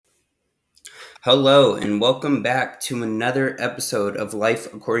Hello, and welcome back to another episode of Life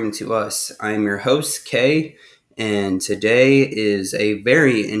According to Us. I'm your host, Kay, and today is a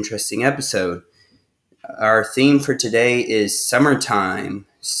very interesting episode. Our theme for today is summertime.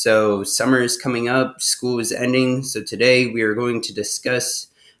 So, summer is coming up, school is ending, so today we are going to discuss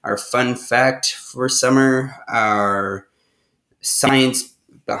our fun fact for summer, our science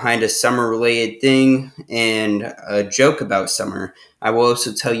behind a summer related thing, and a joke about summer. I will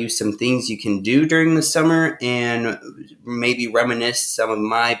also tell you some things you can do during the summer and maybe reminisce some of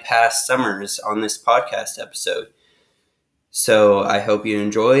my past summers on this podcast episode. So I hope you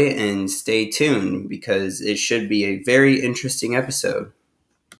enjoy and stay tuned because it should be a very interesting episode.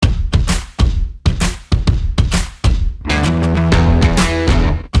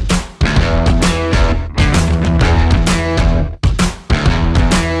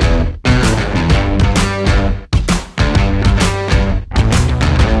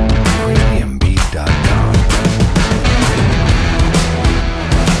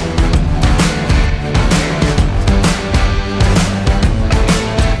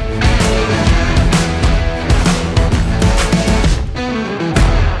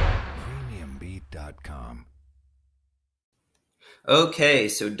 Okay,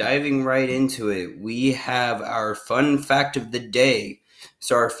 so diving right into it, we have our fun fact of the day.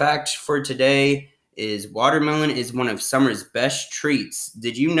 So, our fact for today is watermelon is one of summer's best treats.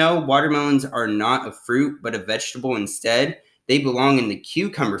 Did you know watermelons are not a fruit but a vegetable instead? They belong in the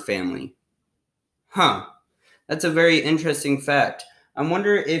cucumber family. Huh, that's a very interesting fact. I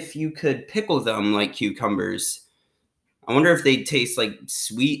wonder if you could pickle them like cucumbers. I wonder if they taste like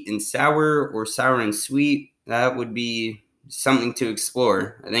sweet and sour or sour and sweet. That would be something to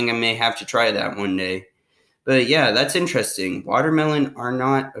explore. I think I may have to try that one day. But yeah, that's interesting. Watermelon are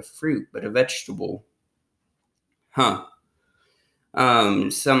not a fruit, but a vegetable. Huh.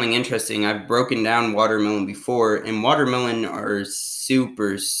 Something interesting. I've broken down watermelon before, and watermelon are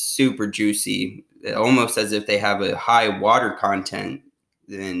super, super juicy, almost as if they have a high water content.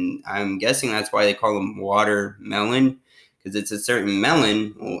 And I'm guessing that's why they call them watermelon, because it's a certain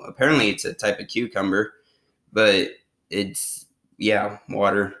melon. Well, apparently it's a type of cucumber, but it's, yeah,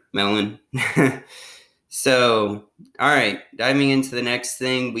 watermelon. So, all right, diving into the next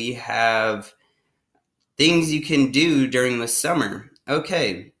thing, we have things you can do during the summer.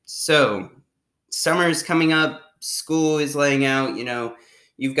 Okay, so summer is coming up, school is laying out,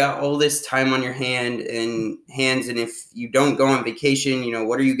 you've got all this time on your hands, and if you don't go on vacation,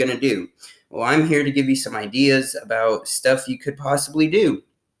 what are you going to do? Well, I'm here to give you some ideas about stuff you could possibly do.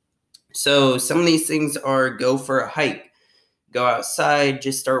 So some of these things are go for a hike, go outside,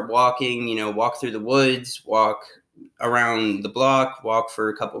 just start walking, walk through the woods, walk around the block, walk for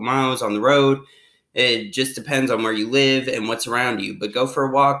a couple miles on the road. It just depends on where you live and what's around you. But go for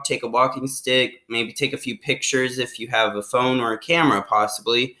a walk, take a walking stick, maybe take a few pictures if you have a phone or a camera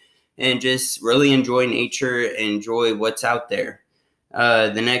possibly, and just really enjoy nature and enjoy what's out there.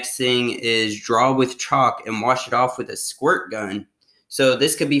 The next thing is draw with chalk and wash it off with a squirt gun. So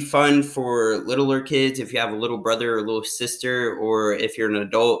this could be fun for littler kids if you have a little brother or little sister, or if you're an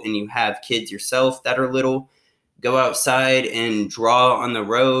adult and you have kids yourself that are little. Go outside and draw on the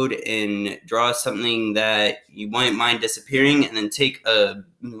road and draw something that you wouldn't mind disappearing, and then take a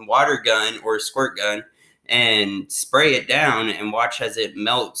water gun or a squirt gun and spray it down and watch as it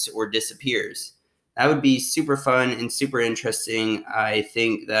melts or disappears. That would be super fun and super interesting. I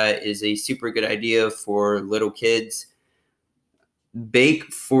think that is a super good idea for little kids. Bake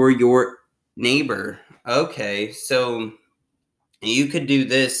for your neighbor. Okay, so you could do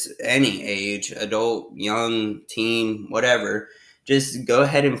this any age, adult, young, teen, whatever. Just go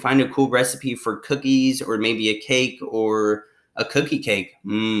ahead and find a cool recipe for cookies or maybe a cake or a cookie cake.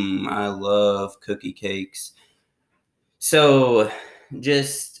 I love cookie cakes. So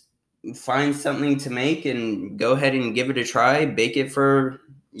just find something to make and go ahead and give it a try. Bake it for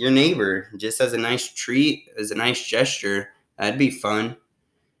your neighbor just as a nice treat, as a nice gesture. That'd be fun.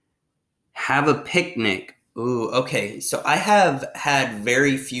 Have a picnic. Ooh, okay. So I have had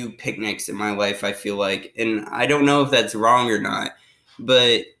very few picnics in my life, I feel like, and I don't know if that's wrong or not,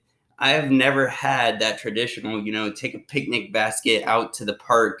 but I have never had that traditional, take a picnic basket out to the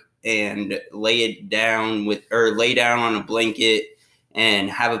park and lay down on a blanket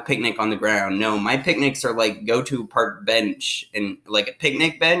and have a picnic on the ground. No, my picnics are like go to a park bench and like a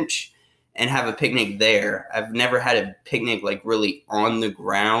picnic bench and have a picnic there. I've never had a picnic like really on the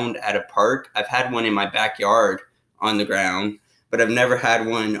ground at a park. I've had one in my backyard on the ground, but I've never had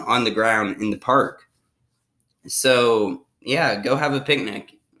one on the ground in the park. So yeah, go have a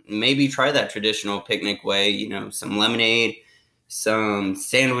picnic. Maybe try that traditional picnic way, some lemonade, some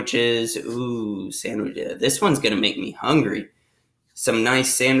sandwiches. Ooh, sandwiches. This one's going to make me hungry. Some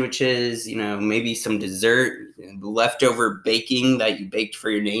nice sandwiches, maybe some dessert, leftover baking that you baked for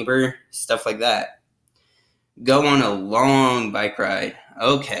your neighbor, stuff like that. Go on a long bike ride.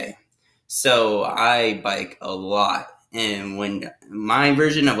 Okay, so I bike a lot. And when my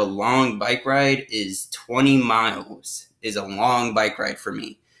version of a long bike ride is 20 miles is a long bike ride for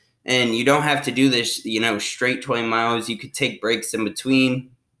me. And you don't have to do this, straight 20 miles. You could take breaks in between.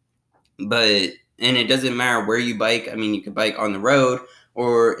 And it doesn't matter where you bike. I mean, you could bike on the road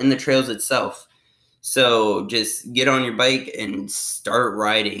or in the trails itself. So just get on your bike and start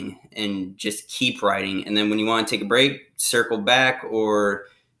riding and just keep riding. And then when you want to take a break, circle back or,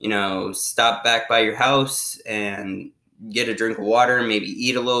 stop back by your house and get a drink of water, maybe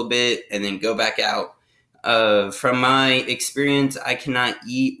eat a little bit, and then go back out. From my experience, I cannot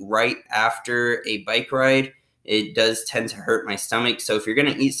eat right after a bike ride. It does tend to hurt my stomach. So if you're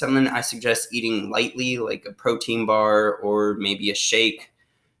going to eat something, I suggest eating lightly, like a protein bar or maybe a shake,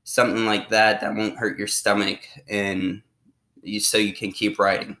 something like that won't hurt your stomach, and so you can keep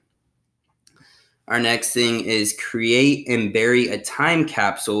riding. Our next thing is create and bury a time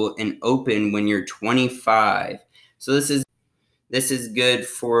capsule and open when you're 25. So this is good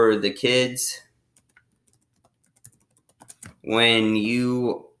for the kids when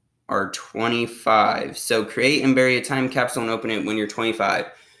you are 25. So create and bury a time capsule and open it when you're 25.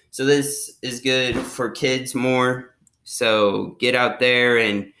 So this is good for kids more. So get out there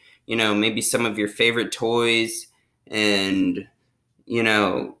and, maybe some of your favorite toys and,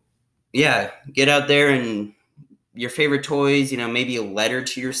 get out there and your favorite toys, maybe a letter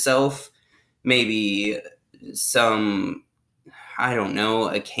to yourself, maybe some, I don't know,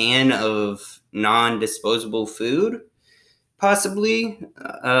 a can of non-disposable food, possibly,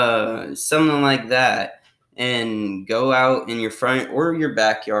 something like that, and go out in your front or your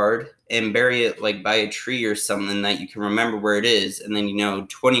backyard and bury it like by a tree or something that you can remember where it is. And then,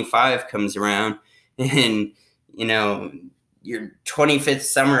 25 comes around and, your 25th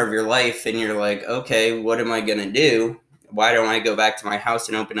summer of your life and you're like, okay, what am I going to do? Why don't I go back to my house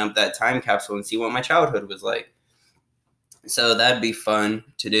and open up that time capsule and see what my childhood was like? So that'd be fun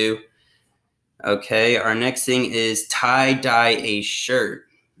to do. Okay, our next thing is tie-dye a shirt.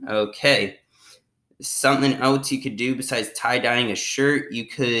 Okay, something else you could do besides tie-dyeing a shirt, you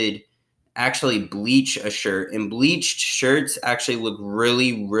could actually bleach a shirt. And bleached shirts actually look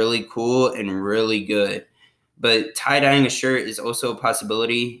really, really cool and really good. But tie-dyeing a shirt is also a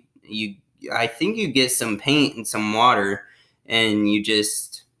possibility. I think you get some paint and some water, and you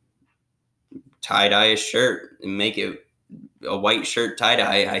just tie-dye a shirt and make it a white shirt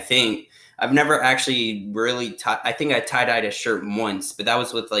tie-dye, I think. I've never actually really I think I tie-dyed a shirt once, but that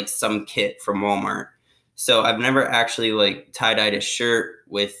was with like some kit from Walmart. So I've never actually like tie-dyed a shirt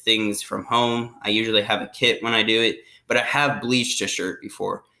with things from home. I usually have a kit when I do it, but I have bleached a shirt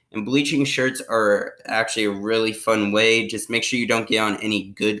before. And bleaching shirts are actually a really fun way. Just make sure you don't get on any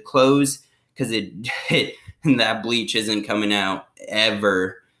good clothes because that bleach isn't coming out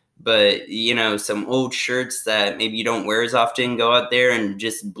ever. But, some old shirts that maybe you don't wear as often, go out there and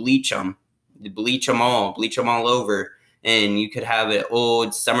just bleach them. Bleach them all over. And you could have an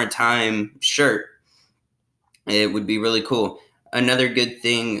old summertime shirt. It would be really cool. Another good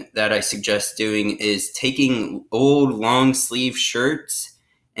thing that I suggest doing is taking old long sleeve shirts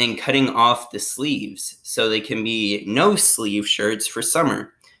and cutting off the sleeves so they can be no sleeve shirts for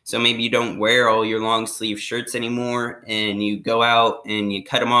summer. So maybe you don't wear all your long sleeve shirts anymore and you go out and you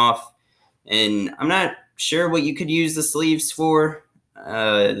cut them off. And I'm not sure what you could use the sleeves for.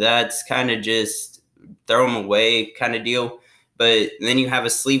 That's kind of just throw them away kind of deal. But then you have a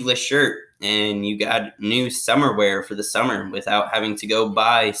sleeveless shirt and you got new summer wear for the summer without having to go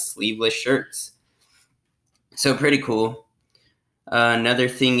buy sleeveless shirts. So pretty cool. Another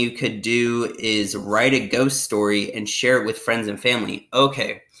thing you could do is write a ghost story and share it with friends and family.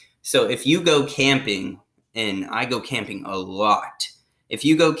 Okay, so if you go camping, and I go camping a lot, if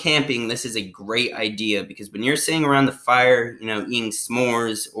you go camping, this is a great idea because when you're sitting around the fire, eating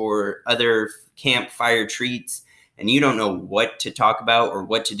s'mores or other campfire treats, and you don't know what to talk about or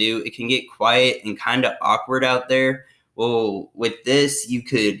what to do, it can get quiet and kind of awkward out there. Well, with this, you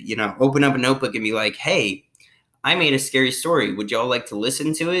could, open up a notebook and be like, hey, I made a scary story. Would y'all like to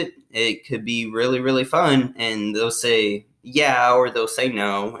listen to it? It could be really, really fun. And they'll say yeah, or they'll say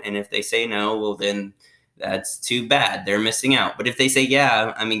no. And if they say no, well, then that's too bad. They're missing out. But if they say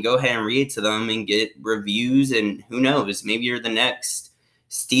yeah, go ahead and read it to them and get reviews. And who knows, maybe you're the next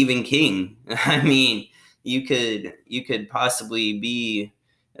Stephen King. You could possibly be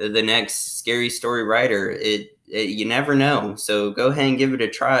the next scary story writer. you never know. So go ahead and give it a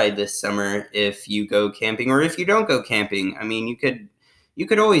try this summer if you go camping, or if you don't go camping. I mean, you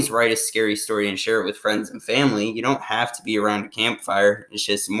could always write a scary story and share it with friends and family. You don't have to be around a campfire. It's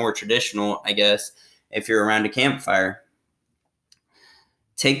just more traditional, I guess, if you're around a campfire.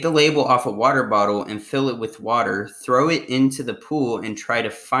 Take the label off a water bottle and fill it with water. Throw it into the pool and try to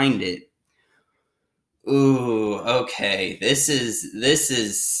find it. Ooh, okay. This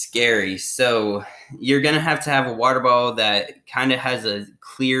is scary. So you're gonna have to have a water bottle that kind of has a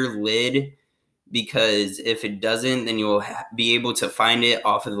clear lid, because if it doesn't, then you'll be able to find it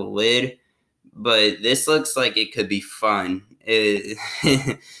off of the lid. But this looks like it could be fun. It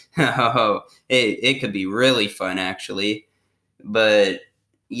could be really fun, actually. But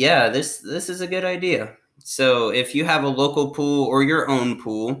yeah, this is a good idea. So if you have a local pool or your own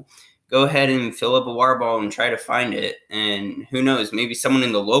pool, go ahead and fill up a water bottle and try to find it. And who knows, maybe someone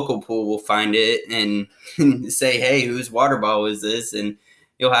in the local pool will find it and say, hey, whose water bottle is this? And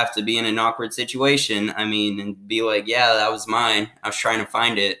you'll have to be in an awkward situation. I mean, and be like, yeah, that was mine. I was trying to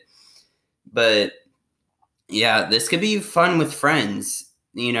find it. But yeah, this could be fun with friends.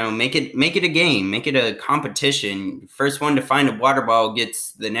 Make it a game, make it a competition. First one to find a water bottle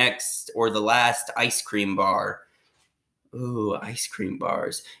gets the next or the last ice cream bar. Ooh, ice cream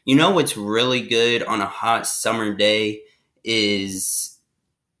bars. You know what's really good on a hot summer day is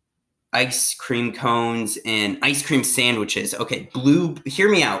ice cream cones and ice cream sandwiches. Okay, hear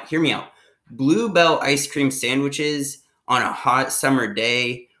me out. Bluebell ice cream sandwiches on a hot summer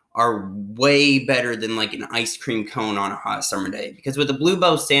day are way better than like an ice cream cone on a hot summer day, because with a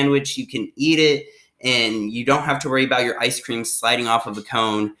Bluebell sandwich, you can eat it and you don't have to worry about your ice cream sliding off of a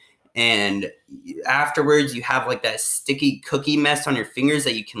cone. And afterwards, you have like that sticky cookie mess on your fingers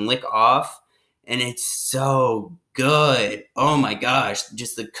that you can lick off. And it's so good. Oh my gosh,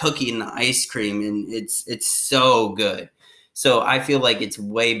 just the cookie and the ice cream. And it's so good. So I feel like it's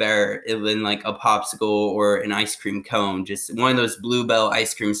way better than like a popsicle or an ice cream cone. Just one of those Bluebell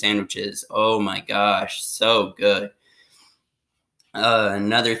ice cream sandwiches. Oh my gosh, so good.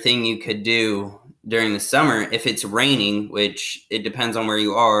 Another thing you could do during the summer, if it's raining, which it depends on where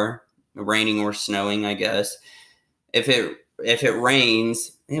you are, raining or snowing, I guess. If it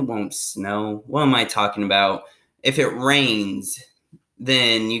rains, it won't snow. What am I talking about? If it rains,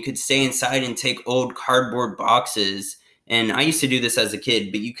 then you could stay inside and take old cardboard boxes. And I used to do this as a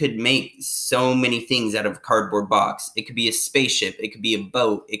kid, but you could make so many things out of a cardboard box. It could be a spaceship. It could be a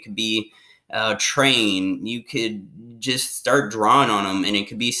boat. It could be a train. You could just start drawing on them, and it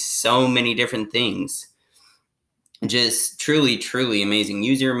could be so many different things. Just truly, truly amazing.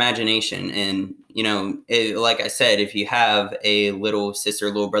 Use your imagination. And, like I said, if you have a little sister,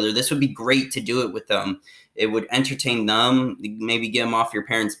 little brother, this would be great to do it with them. It would entertain them, maybe get them off your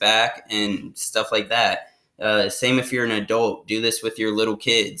parents' back and stuff like that. Same if you're an adult, do this with your little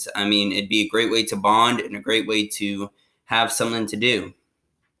kids. I mean, it'd be a great way to bond and a great way to have something to do.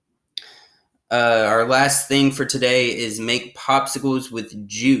 Our last thing for today is make popsicles with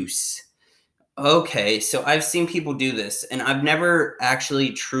juice. Okay, so I've seen people do this, and I've never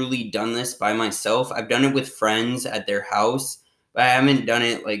actually truly done this by myself. I've done it with friends at their house, but I haven't done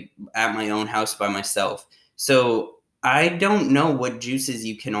it like at my own house by myself. So I don't know what juices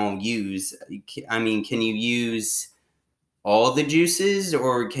you can all use. I mean, can you use all the juices,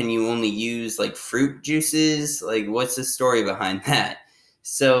 or can you only use like fruit juices? Like, what's the story behind that?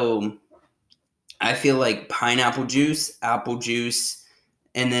 So I feel like pineapple juice, apple juice,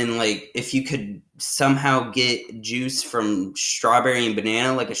 and then like if you could somehow get juice from strawberry and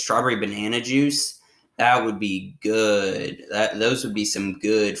banana, like a strawberry banana juice, that would be good. Those would be some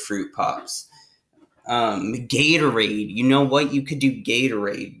good fruit pops. Gatorade. You know what? You could do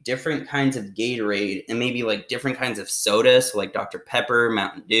Gatorade. Different kinds of Gatorade, and maybe like different kinds of soda. So like Dr. Pepper,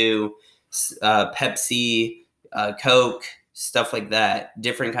 Mountain Dew, Pepsi, Coke, stuff like that.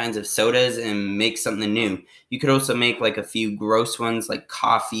 Different kinds of sodas, and make something new. You could also make like a few gross ones like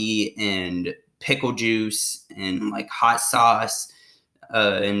coffee and pickle juice and like hot sauce.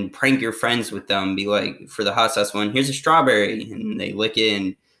 And prank your friends with them. Be like, for the hot sauce one, here's a strawberry, and they lick it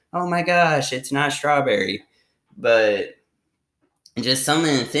and, oh my gosh, it's not strawberry. But just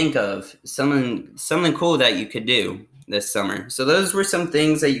something to think of, something cool that you could do this summer. So those were some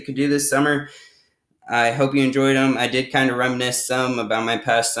things that you could do this summer. I hope you enjoyed them. I did kind of reminisce some about my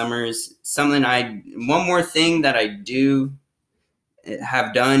past summers. One more thing that I do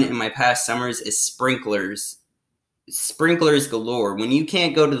have done in my past summers is sprinklers. Sprinklers galore. When you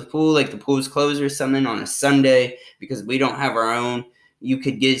can't go to the pool, like the pool's closed or something on a Sunday because we don't have our own, you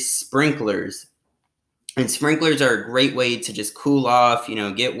could get sprinklers. And sprinklers are a great way to just cool off,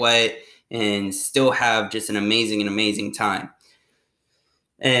 get wet, and still have just an amazing time.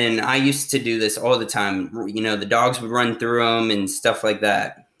 And I used to do this all the time. The dogs would run through them and stuff like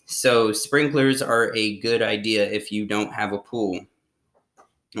that. So sprinklers are a good idea if you don't have a pool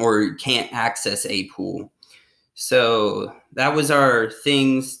or can't access a pool. So that was our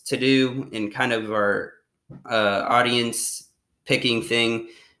things to do and kind of our audience picking thing.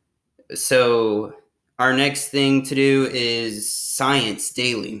 So our next thing to do is Science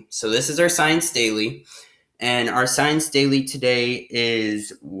Daily. So this is our Science Daily. And our Science Daily today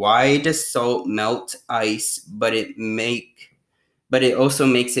is, why does salt melt ice, but it also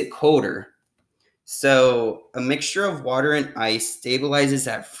makes it colder? So a mixture of water and ice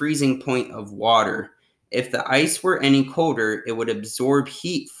stabilizes at freezing point of water. If the ice were any colder, it would absorb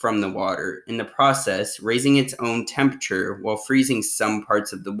heat from the water, in the process raising its own temperature while freezing some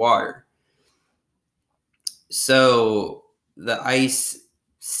parts of the water. So the ice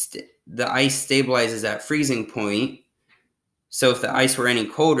stabilizes at freezing point. So if the ice were any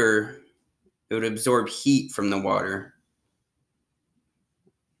colder, it would absorb heat from the water.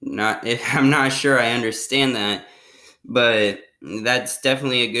 I'm not sure I understand that, but that's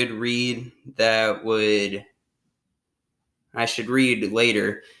definitely a good read that I should read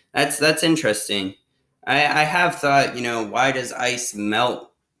later. That's interesting. I have thought, why does ice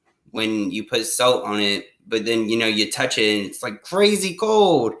melt when you put salt on it, but then, you touch it and it's like crazy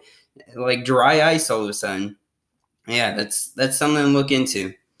cold, like dry ice all of a sudden. Yeah, that's something to look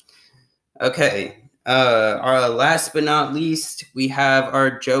into. Okay, our last but not least, we have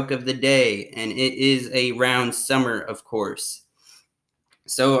our joke of the day, and it is around summer, of course.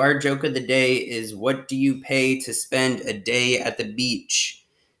 So our joke of the day is, what do you pay to spend a day at the beach?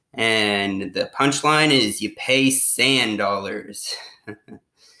 And the punchline is, you pay sand dollars.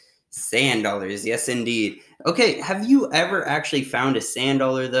 Sand dollars, yes indeed. Okay, have you ever actually found a sand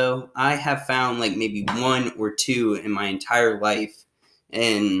dollar though? I have found like maybe one or two in my entire life,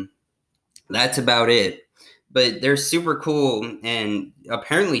 and that's about it. But they're super cool and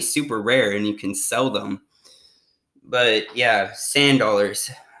apparently super rare, and you can sell them. But yeah, sand dollars.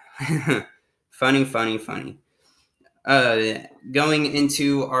 Funny. Going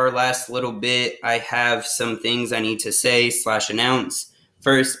into our last little bit, I have some things I need to say / announce.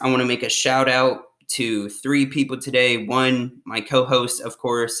 First, I want to make a shout out to 3 people today. One, my co-host, of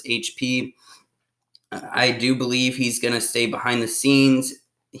course, HP. I do believe he's going to stay behind the scenes.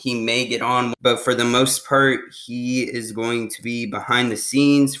 He may get on, but for the most part, he is going to be behind the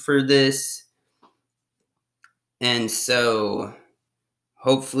scenes for this. And so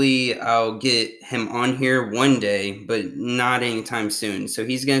hopefully I'll get him on here one day, but not anytime soon. So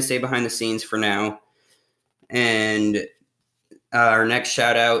he's going to stay behind the scenes for now. And our next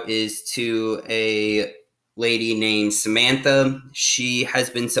shout out is to a lady named Samantha. She has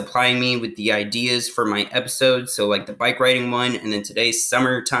been supplying me with the ideas for my episodes. So like the bike riding one and then today's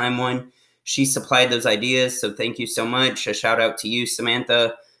summertime one. She supplied those ideas. So thank you so much. A shout out to you,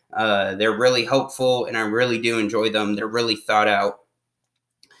 Samantha. They're really helpful and I really do enjoy them. They're really thought out.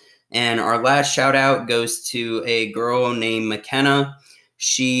 And our last shout out goes to a girl named McKenna.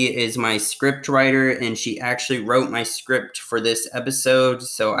 She is my script writer, and she actually wrote my script for this episode.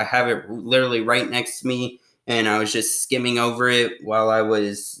 So I have it literally right next to me, and I was just skimming over it while I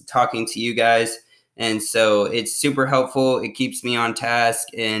was talking to you guys. And so it's super helpful. It keeps me on task,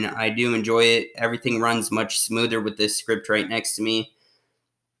 and I do enjoy it. Everything runs much smoother with this script right next to me.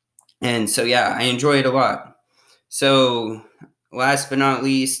 And so, yeah, I enjoy it a lot. So last but not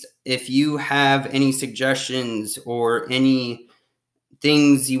least, if you have any suggestions or any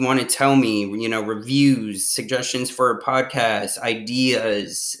things you want to tell me, reviews, suggestions for a podcast,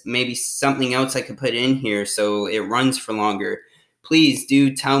 ideas, maybe something else I could put in here so it runs for longer, please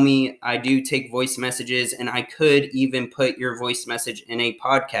do tell me. I do take voice messages, and I could even put your voice message in a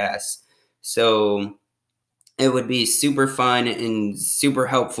podcast. So it would be super fun and super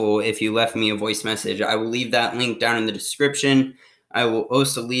helpful if you left me a voice message. I will leave that link down in the description. I will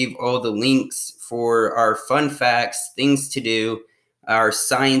also leave all the links for our fun facts, things to do, our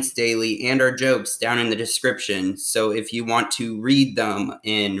Science Daily, and our jokes down in the description. So if you want to read them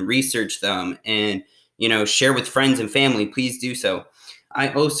and research them and, share with friends and family, please do so.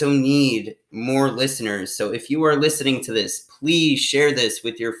 I also need more listeners. So if you are listening to this, please share this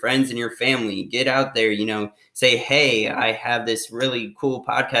with your friends and your family. Get out there, say, hey, I have this really cool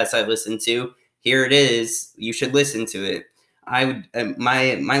podcast I listened to. Here it is. You should listen to it.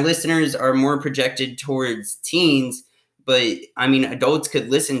 My listeners are more projected towards teens, but I mean, adults could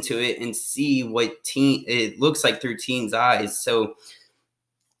listen to it and see what it looks like through teens' eyes. So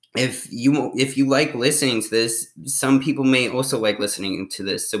if you like listening to this, some people may also like listening to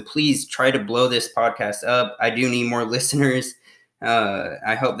this. So please try to blow this podcast up. I do need more listeners.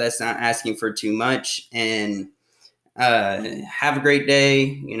 I hope that's not asking for too much. And have a great day.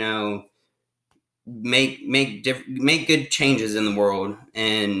 You know, make good changes in the world.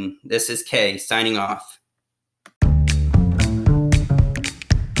 And this is Kay signing off.